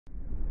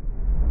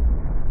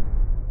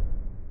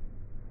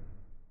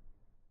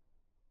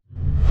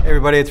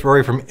everybody, it's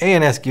Rory from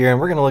A&S Gear, and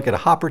we're going to look at a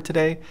hopper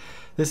today.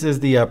 This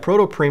is the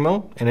Proto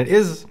Primo, and it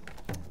is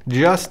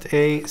just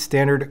a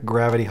standard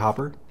gravity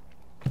hopper,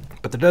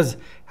 but it does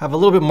have a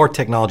little bit more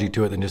technology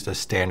to it than just a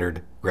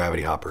standard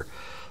gravity hopper.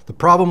 The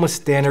problem with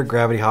standard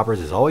gravity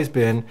hoppers has always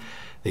been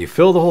that you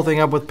fill the whole thing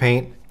up with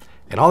paint,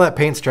 and all that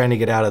paint's trying to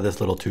get out of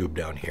this little tube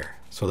down here.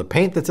 So the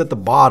paint that's at the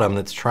bottom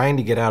that's trying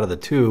to get out of the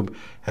tube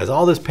has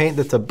all this paint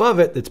that's above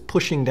it that's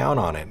pushing down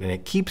on it, and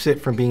it keeps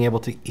it from being able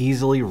to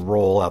easily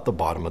roll out the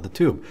bottom of the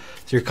tube.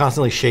 So you're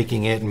constantly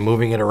shaking it and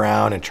moving it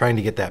around and trying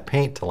to get that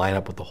paint to line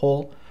up with the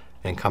hole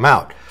and come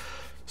out.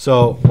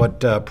 So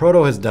what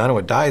Proto has done,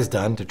 what Dye has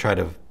done to try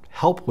to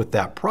help with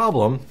that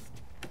problem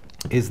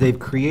is they've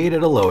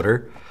created a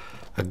loader,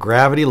 a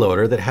gravity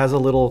loader that has a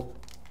little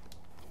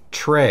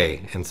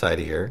tray inside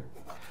of here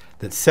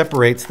that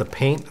separates the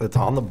paint that's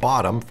on the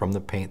bottom from the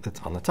paint that's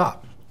on the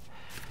top.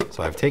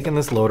 So I've taken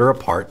this loader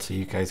apart so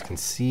you guys can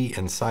see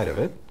inside of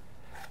it.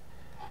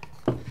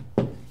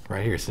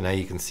 Right here. So now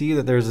you can see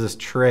that there's this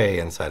tray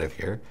inside of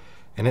here,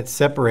 and it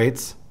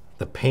separates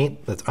the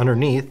paint that's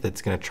underneath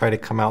that's going to try to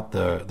come out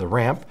the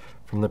ramp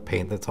from the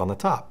paint that's on the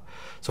top.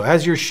 So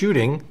as you're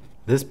shooting,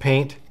 this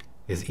paint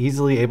is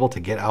easily able to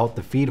get out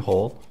the feed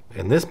hole,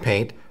 and this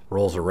paint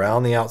rolls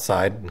around the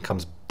outside and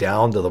comes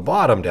down to the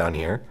bottom down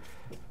here,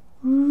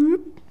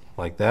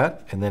 like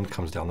that, and then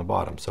comes down the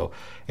bottom. So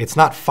it's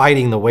not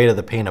fighting the weight of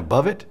the paint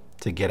above it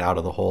to get out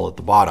of the hole at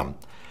the bottom.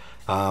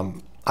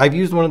 I've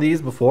used one of these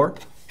before,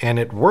 and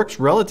it works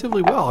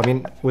relatively well. I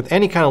mean, with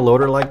any kind of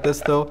loader like this,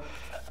 though,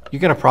 you're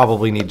going to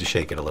probably need to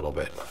shake it a little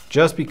bit,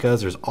 just because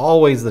there's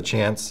always the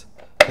chance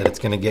that it's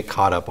going to get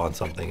caught up on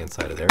something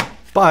inside of there.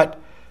 But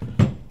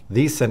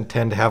these tend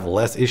to have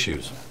less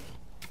issues.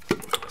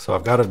 So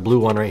I've got a blue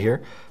one right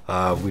here.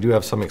 We do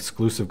have some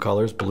exclusive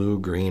colors: blue,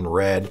 green,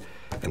 red,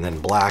 and then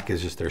black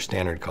is just their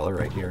standard color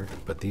right here.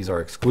 But these are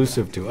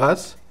exclusive to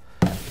us.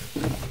 So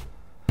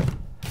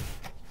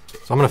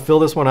I'm going to fill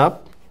this one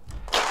up.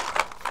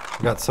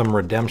 I've got some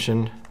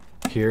redemption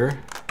here.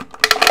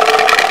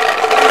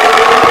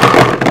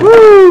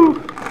 Woo!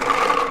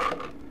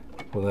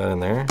 Put that in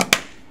there.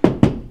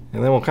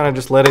 And then we'll kind of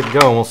just let it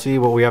go, and we'll see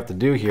what we have to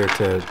do here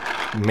to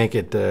make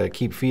it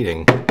keep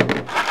feeding.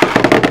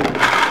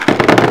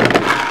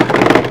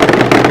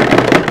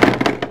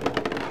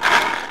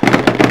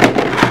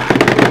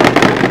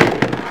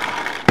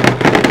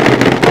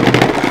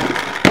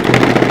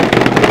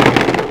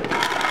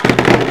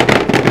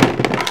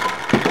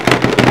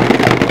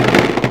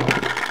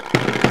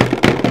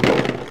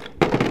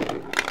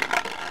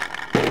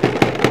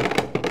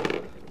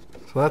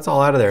 So that's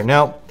all out of there.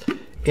 Now,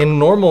 in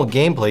normal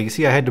gameplay, you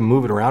see I had to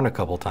move it around a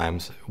couple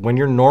times. When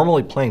you're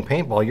normally playing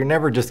paintball, you're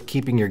never just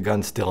keeping your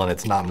gun still and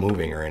it's not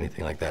moving or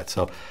anything like that.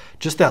 So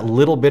just that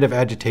little bit of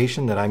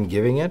agitation that I'm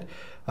giving it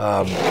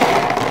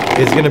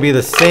is going to be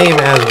the same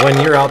as when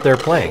you're out there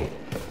playing.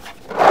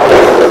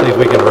 Let's see if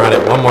we can run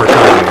it one more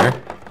time here.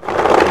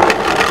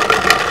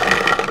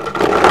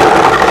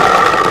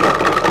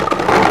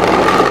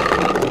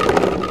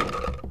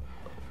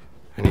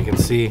 And you can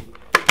see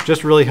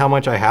just really how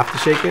much I have to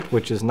shake it,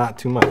 which is not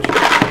too much.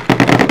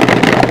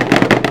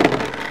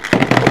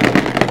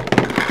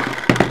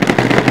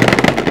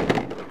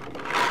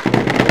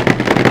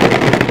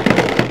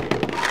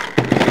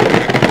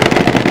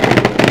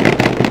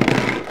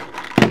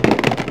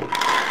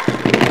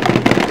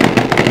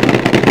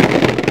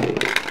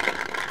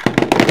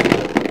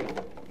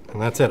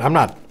 And that's it. I'm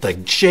not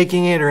like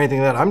shaking it or anything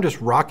like that. I'm just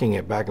rocking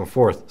it back and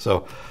forth.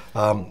 So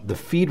the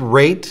feed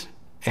rate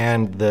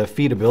and the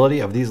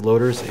feedability of these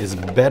loaders is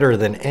better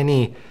than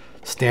any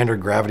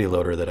standard gravity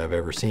loader that I've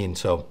ever seen.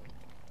 So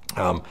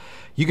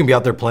you can be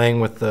out there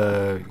playing with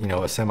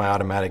a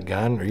semi-automatic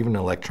gun or even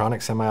an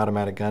electronic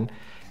semi-automatic gun,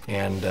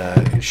 and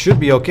it should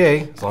be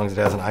okay as long as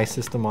it has an ice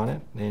system on it,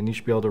 and you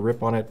should be able to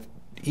rip on it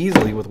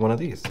easily with one of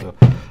these. So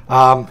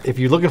if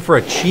you're looking for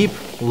a cheap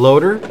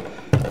loader,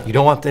 you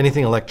don't want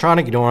anything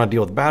electronic, you don't want to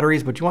deal with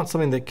batteries, but you want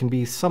something that can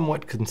be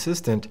somewhat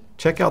consistent,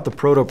 check out the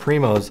Proto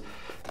Primos.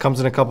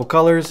 Comes in a couple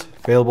colors,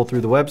 available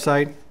through the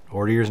website.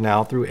 Order yours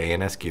now through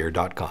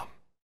ansgear.com.